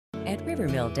At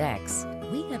Rivermill Decks,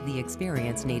 we have the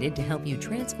experience needed to help you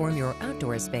transform your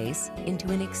outdoor space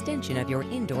into an extension of your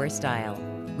indoor style.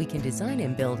 We can design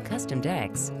and build custom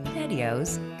decks,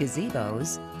 patios,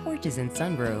 gazebos, porches and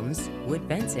sunrooms, wood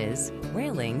fences,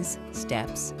 railings,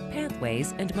 steps,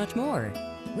 pathways, and much more.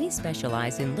 We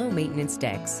specialize in low-maintenance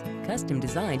decks, custom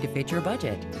designed to fit your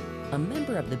budget. A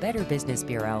member of the Better Business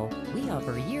Bureau, we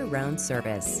offer year-round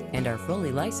service and are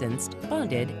fully licensed,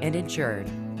 bonded, and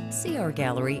insured. See our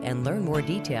gallery and learn more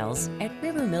details at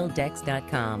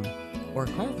rivermilldecks.com or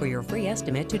call for your free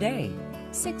estimate today.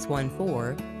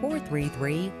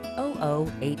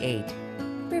 614-433-0088.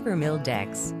 Rivermill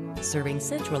Decks, serving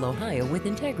Central Ohio with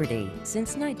integrity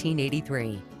since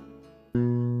 1983.